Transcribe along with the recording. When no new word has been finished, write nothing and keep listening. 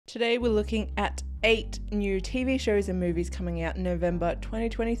Today we're looking at 8 new TV shows and movies coming out in November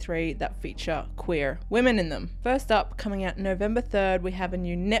 2023 that feature queer women in them. First up, coming out November 3rd, we have a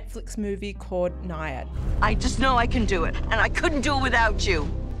new Netflix movie called NYAD. I just know I can do it, and I couldn't do it without you.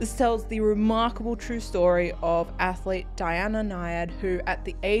 This tells the remarkable true story of athlete Diana NYAD, who at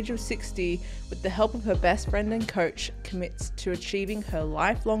the age of 60, with the help of her best friend and coach, commits to achieving her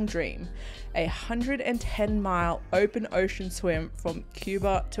lifelong dream, a 110-mile open ocean swim from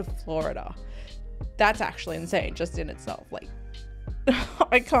Cuba to Florida. That's actually insane just in itself. Like,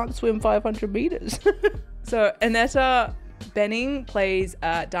 I can't swim 500 meters. So Annetta Bening plays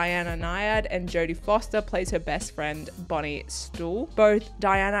Diana NYAD, and Jodie Foster plays her best friend Bonnie Stool. Both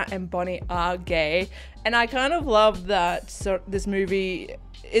Diana and Bonnie are gay, and I kind of love that this movie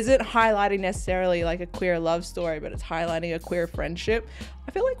isn't highlighting necessarily like a queer love story, but it's highlighting a queer friendship.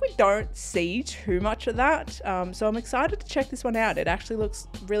 I feel like we don't see too much of that, so I'm excited to check this one out. It actually looks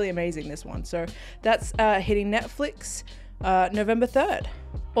really amazing, this one. So that's hitting Netflix November 3rd.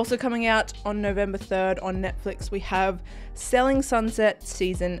 Also coming out on November 3rd on Netflix, we have Selling Sunset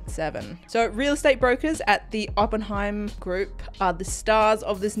Season 7. So real estate brokers at the Oppenheim Group are the stars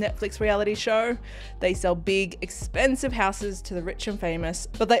of this Netflix reality show. They sell big, expensive houses to the rich and famous,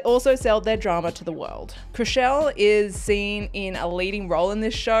 but they also sell their drama to the world. Chriselle is seen in a leading role in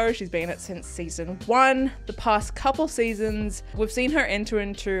this show. She's been in it since season 1. The past couple seasons, we've seen her enter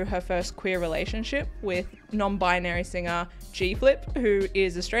into her first queer relationship with non-binary singer G-Flip, who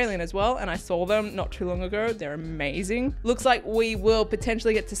is Australian as well, and I saw them not too long ago. They're amazing. Looks like we will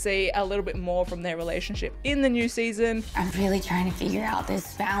potentially get to see a little bit more from their relationship in the new season. I'm really trying to figure out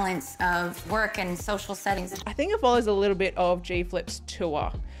this balance of work and social settings. I think it follows a little bit of G-Flip's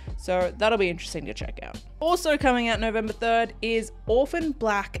tour, so that'll be interesting to check out. Also coming out November 3rd is Orphan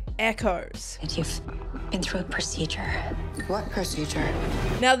Black Echoes. You've been through a procedure. What procedure?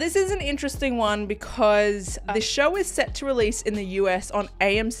 Now this is an interesting one because the show is set to release in the US on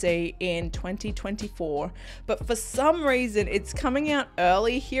AMC in 2024, but for some reason it's coming out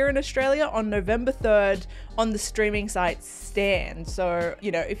early here in Australia on November 3rd on the streaming site Stan. So,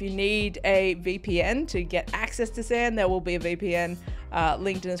 you know, if you need a VPN to get access to Stan, there will be a VPN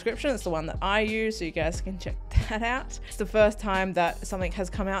linked in the description. It's the one that I use, so you guys can check that out. It's the first time that something has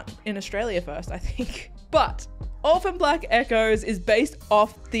come out in Australia first, I think. But Orphan Black Echoes is based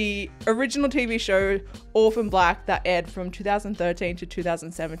off the original TV show Orphan Black that aired from 2013 to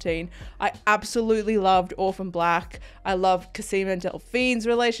 2017. I absolutely loved Orphan Black. I love Cosima and Delphine's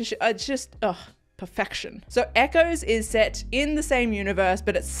relationship. It's just, perfection. So Echoes is set in the same universe,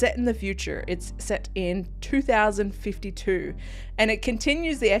 but it's set in the future. It's set in 2052, and it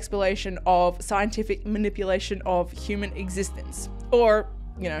continues the exploration of scientific manipulation of human existence, or,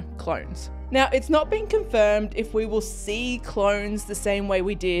 you know, clones. Now, it's not been confirmed if we will see clones the same way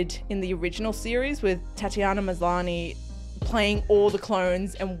we did in the original series with Tatiana Maslany playing all the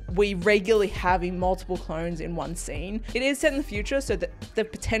clones and we regularly having multiple clones in one scene. It is set in the future, so that they've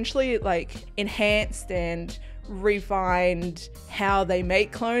potentially like enhanced and refined how they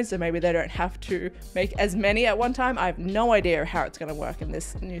make clones, so maybe they don't have to make as many at one time. I have no idea how it's going to work in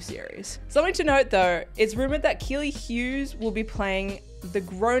this new series. Something to note though, it's rumored that Keely Hughes will be playing the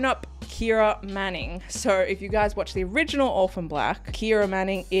grown-up Kira Manning. So if you guys watch the original Orphan Black, Kira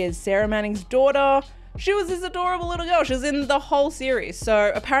Manning is Sarah Manning's daughter. She was this adorable little girl. She was in the whole series.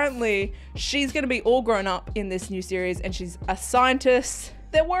 So apparently she's going to be all grown up in this new series, and she's a scientist.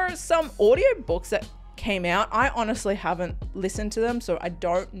 There were some audiobooks that came out. I honestly haven't listened to them, so I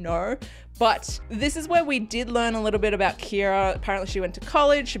don't know. But this is where we did learn a little bit about Kira. Apparently she went to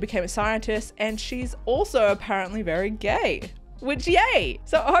college, she became a scientist, and she's also apparently very gay. Which, yay!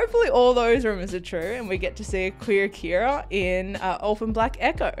 So hopefully all those rumors are true and we get to see a queer Kira in Orphan Black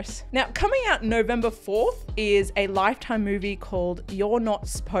Echoes. Now, coming out November 4th is a Lifetime movie called You're Not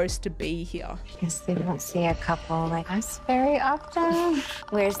Supposed to Be Here. Guess they don't see a couple like us very often.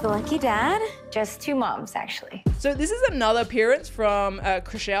 Where's the lucky dad? Just 2 moms, actually. So this is another appearance from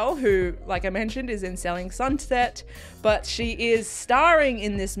Chriselle, who, like I mentioned, is in Selling Sunset, but she is starring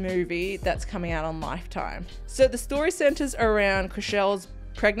in this movie that's coming out on Lifetime. So the story centers around Chriselle's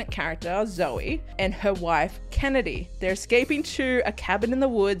pregnant character, Zoe, and her wife, Kennedy. They're escaping to a cabin in the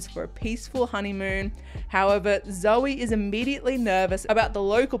woods for a peaceful honeymoon. However, Zoe is immediately nervous about the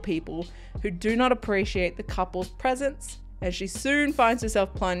local people who do not appreciate the couple's presence, and she soon finds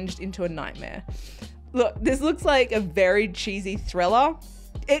herself plunged into a nightmare. Look, this looks like a very cheesy thriller.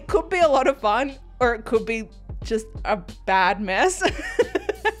 It could be a lot of fun, or it could be just a bad mess.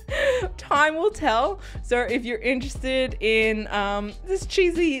 Time will tell. So if you're interested in this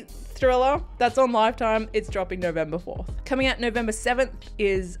cheesy thriller. That's on Lifetime. It's dropping November 4th. Coming out November 7th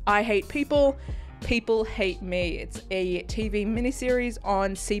is I Hate People, People Hate Me. It's a TV miniseries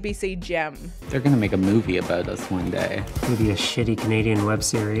on CBC Gem. They're gonna make a movie about us one day. It'll be a shitty Canadian web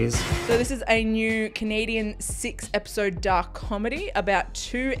series. So this is a new Canadian 6-episode dark comedy about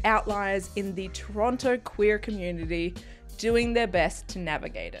two outliers in the Toronto queer community doing their best to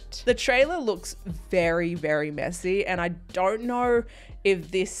navigate it. The trailer looks very, very messy, and I don't know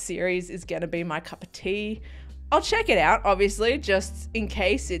if this series is gonna be my cup of tea. I'll check it out, obviously, just in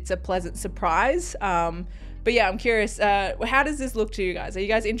case it's a pleasant surprise. But yeah, I'm curious, how does this look to you guys? Are you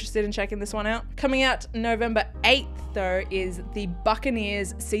guys interested in checking this one out? Coming out November 8th, though, is the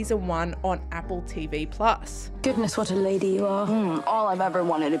Buccaneers Season 1 on Apple TV+. Goodness, what a lady you are. All I've ever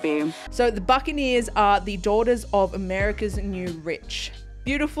wanted to be. So the Buccaneers are the daughters of America's new rich.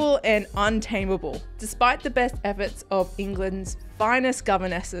 Beautiful and untamable. Despite the best efforts of England's finest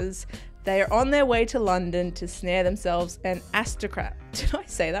governesses, they are on their way to London to snare themselves an aristocrat. Did I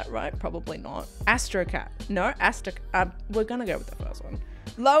say that right? Probably not. Astrocrat. No, we're gonna go with the first one.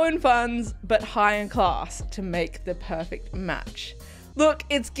 Low in funds, but high in class to make the perfect match. Look,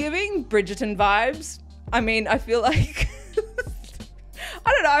 it's giving Bridgerton vibes. I mean, I feel like,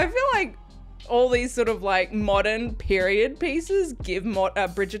 I don't know, I feel like all these sort of like modern period pieces give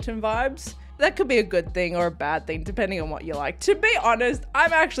Bridgerton vibes. That could be a good thing or a bad thing, depending on what you like. To be honest,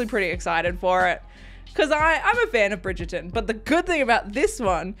 I'm actually pretty excited for it because I'm a fan of Bridgerton. But the good thing about this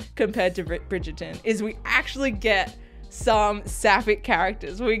one compared to Bridgerton is we actually get some sapphic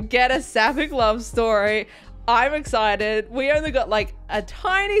characters. We get a sapphic love story. I'm excited. We only got like a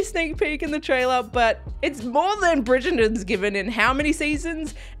tiny sneak peek in the trailer, but it's more than Bridgerton's given in how many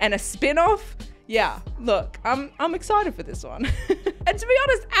seasons and a spin-off. Yeah, look, I'm excited for this one. And to be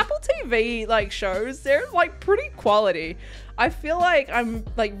honest, Apple TV like shows, they're like pretty quality. I feel like I'm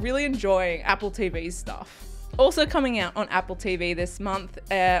like really enjoying Apple TV stuff. Also coming out on Apple TV this month,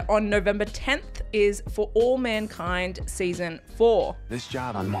 on November 10th, is For All Mankind Season 4. This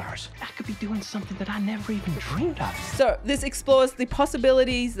job on Mars, I could be doing something that I never even dreamed of. So this explores the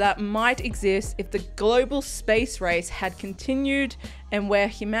possibilities that might exist if the global space race had continued and where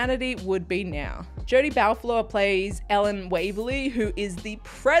humanity would be now. Jodie Balfour plays Ellen Waverly, who is the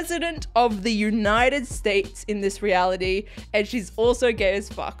president of the United States in this reality, and she's also gay as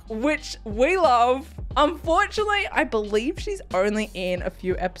fuck, which we love. Unfortunately, I believe she's only in a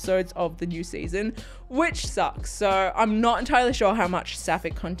few episodes of the new season, which sucks. So I'm not entirely sure how much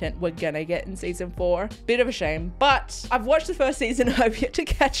sapphic content we're gonna get in season 4. Bit of a shame, but I've watched the first season. I've yet to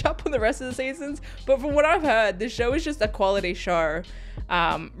catch up on the rest of the seasons, but from what I've heard, the show is just a quality show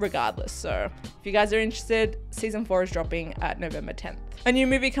regardless. So if you guys are interested, season 4 is dropping at November 10th. A new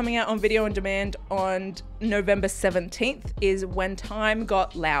movie coming out on video on demand on November 17th is When Time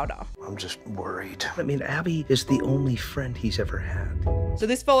Got Louder. I'm just worried. I mean, Abby is the only friend he's ever had. So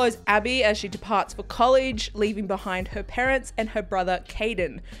this follows Abby as she departs for college, leaving behind her parents and her brother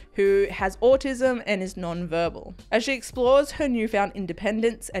Caden, who has autism and is non-verbal. As she explores her newfound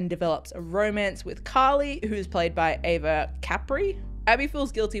independence and develops a romance with Carly, who is played by Ava Capri, Abby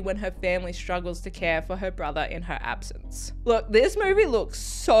feels guilty when her family struggles to care for her brother in her absence. Look, this movie looks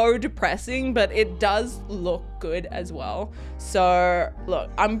so depressing, but it does look good as well. So look,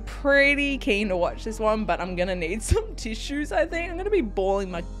 I'm pretty keen to watch this one, but I'm gonna need some tissues, I think. I'm gonna be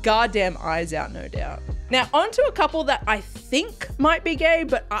bawling my goddamn eyes out, no doubt. Now, on to a couple that I think might be gay,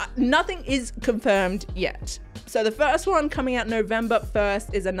 but nothing is confirmed yet. So the first one coming out November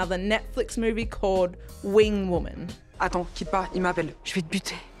 1st is another Netflix movie called WingWomen. Attends, quitte pas, il m'appelle. Je vais te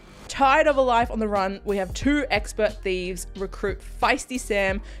buter. Tired of a life on the run, we have two expert thieves recruit Feisty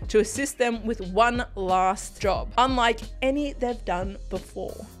Sam to assist them with one last job, unlike any they've done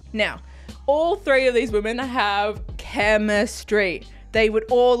before. Now, all three of these women have chemistry. They would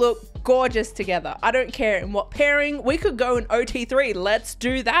all look gorgeous together. I don't care in what pairing. We could go in OT3. Let's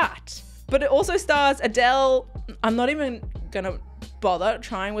do that. But it also stars Adele. I'm not even gonna bother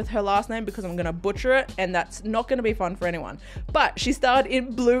trying with her last name because I'm gonna butcher it, and that's not gonna be fun for anyone. But she starred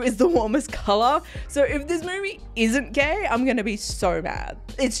in Blue is the Warmest Color. So if this movie isn't gay, I'm gonna be so mad.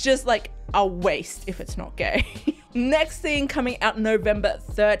 It's just like a waste if it's not gay. Next thing coming out November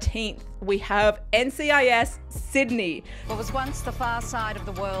 13th, we have NCIS Sydney. What was once the far side of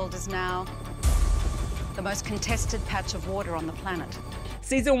the world is now the most contested patch of water on the planet.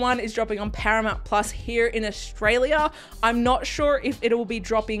 Season 1 is dropping on Paramount Plus here in Australia. I'm not sure if it will be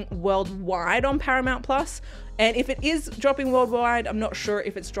dropping worldwide on Paramount Plus. And if it is dropping worldwide, I'm not sure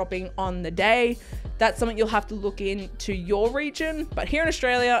if it's dropping on the day. That's something you'll have to look into your region. But here in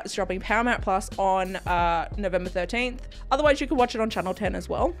Australia, it's dropping Paramount Plus on November 13th. Otherwise, you can watch it on Channel 10 as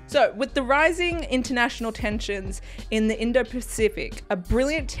well. So with the rising international tensions in the Indo-Pacific, a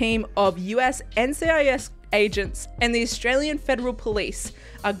brilliant team of US NCIS agents and the Australian Federal Police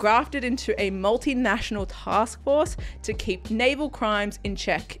are grafted into a multinational task force to keep naval crimes in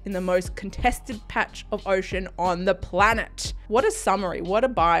check in the most contested patch of ocean on the planet. What a summary, what a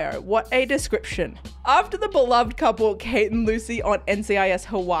bio, what a description. After the beloved couple Kate and Lucy on NCIS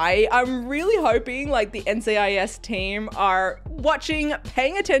Hawaii, I'm really hoping like the NCIS team are watching,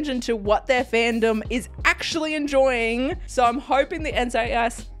 paying attention to what their fandom is actually enjoying. So I'm hoping the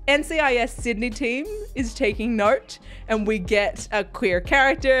NCIS Sydney team is taking note and we get a queer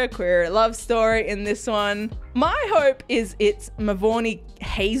character, queer love story in this one. My hope is it's Mavoni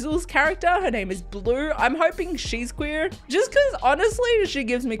Hazel's character. Her name is Blue. I'm hoping she's queer just because honestly she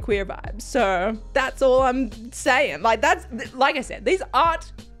gives me queer vibes. So that's all I'm saying. Like I said, these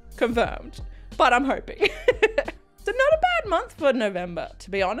aren't confirmed, but I'm hoping. So not a bad month for November,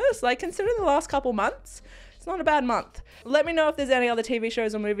 to be honest. Like considering the last couple months, it's not a bad month. Let me know if there's any other TV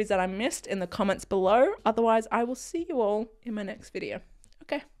shows or movies that I missed in the comments below. Otherwise, I will see you all in my next video.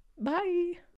 Okay, bye.